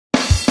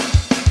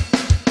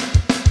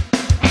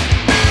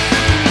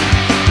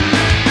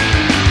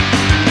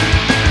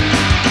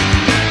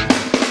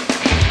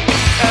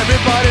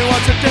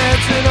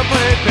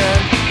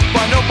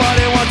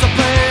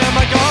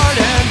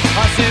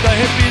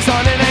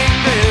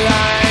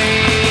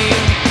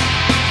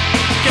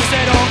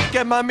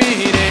my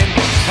meeting.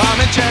 I'm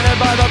enchanted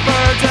by the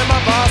birds and my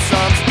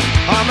possums.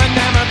 I'm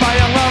enamored by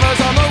young lovers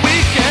on the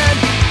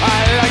weekend. I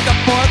like the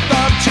 4th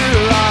of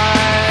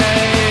July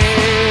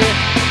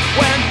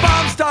when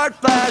bombs start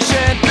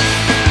flashing.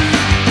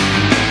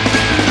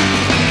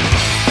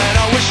 And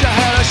I wish I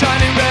had a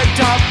shiny red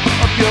top,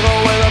 a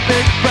bugle with a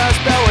big brass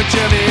bell would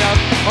cheer me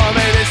up. Or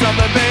maybe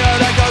something bigger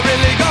that could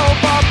really go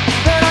pop,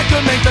 then I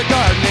could make the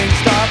gardening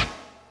stop.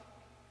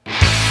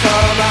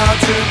 Come out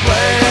to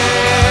play,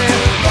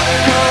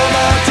 come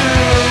out to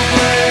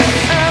play,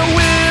 and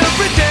we'll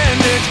pretend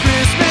it's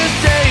Christmas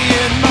Day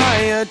in my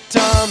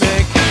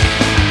atomic.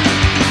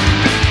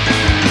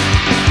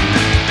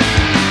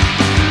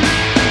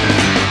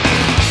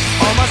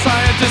 All my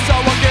scientists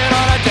are working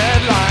on a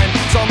deadline,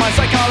 so my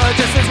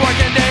psychologist is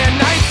working day and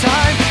night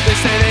time. They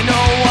say they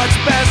know what's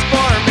best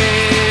for me,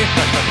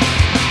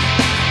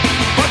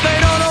 but they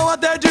don't know what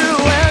they're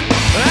doing.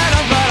 And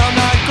I'm glad I'm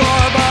not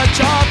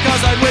Gorbachev,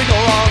 'cause I'd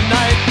wiggle all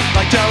night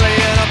like jelly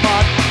in a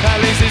pot. At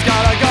least he's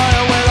got a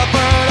garden with a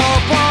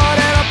fertile plot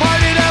and a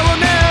party that will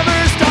never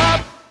stop.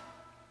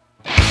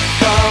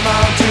 Come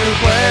out to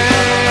play,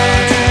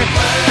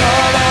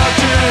 come out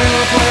to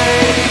play,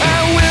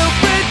 and we'll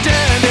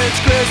pretend it's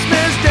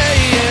Christmas Day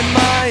in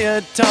my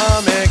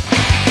atomic.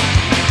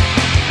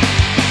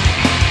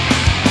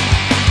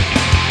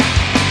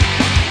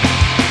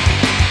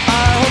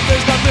 I hope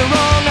there's nothing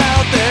wrong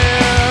out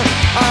there.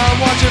 I'm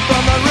watching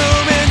from the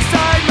room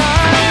inside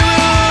my room.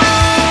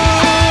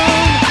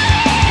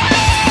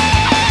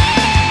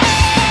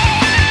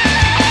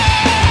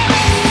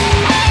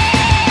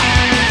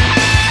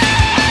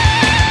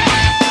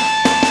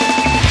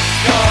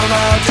 Come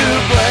out to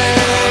play,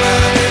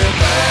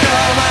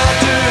 come out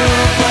to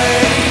play,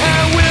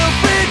 and we'll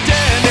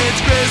pretend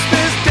it's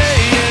Christmas Day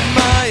in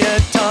my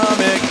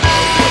atomic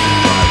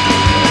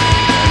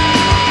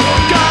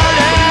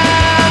garden.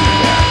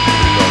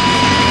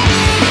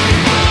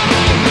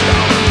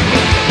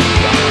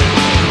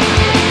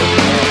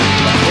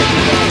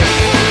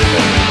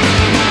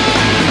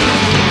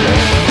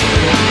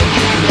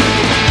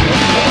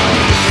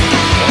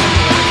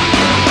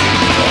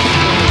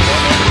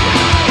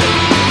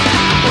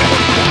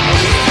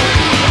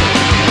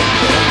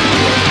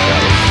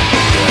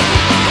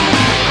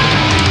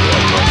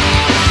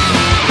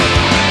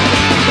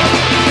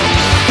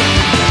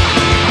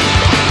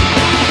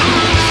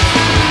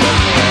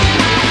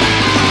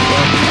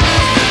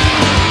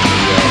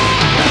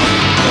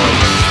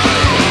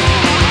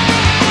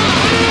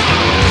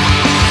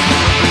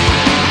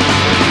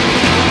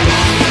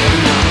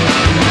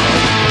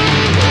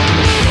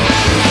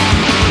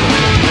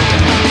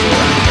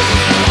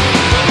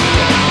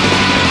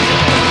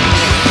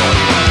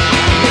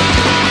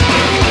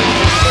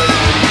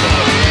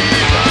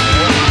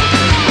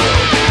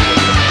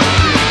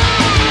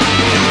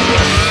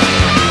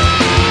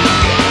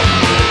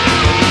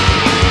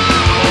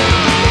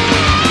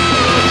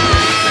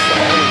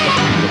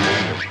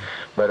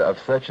 But of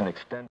such an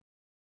extent.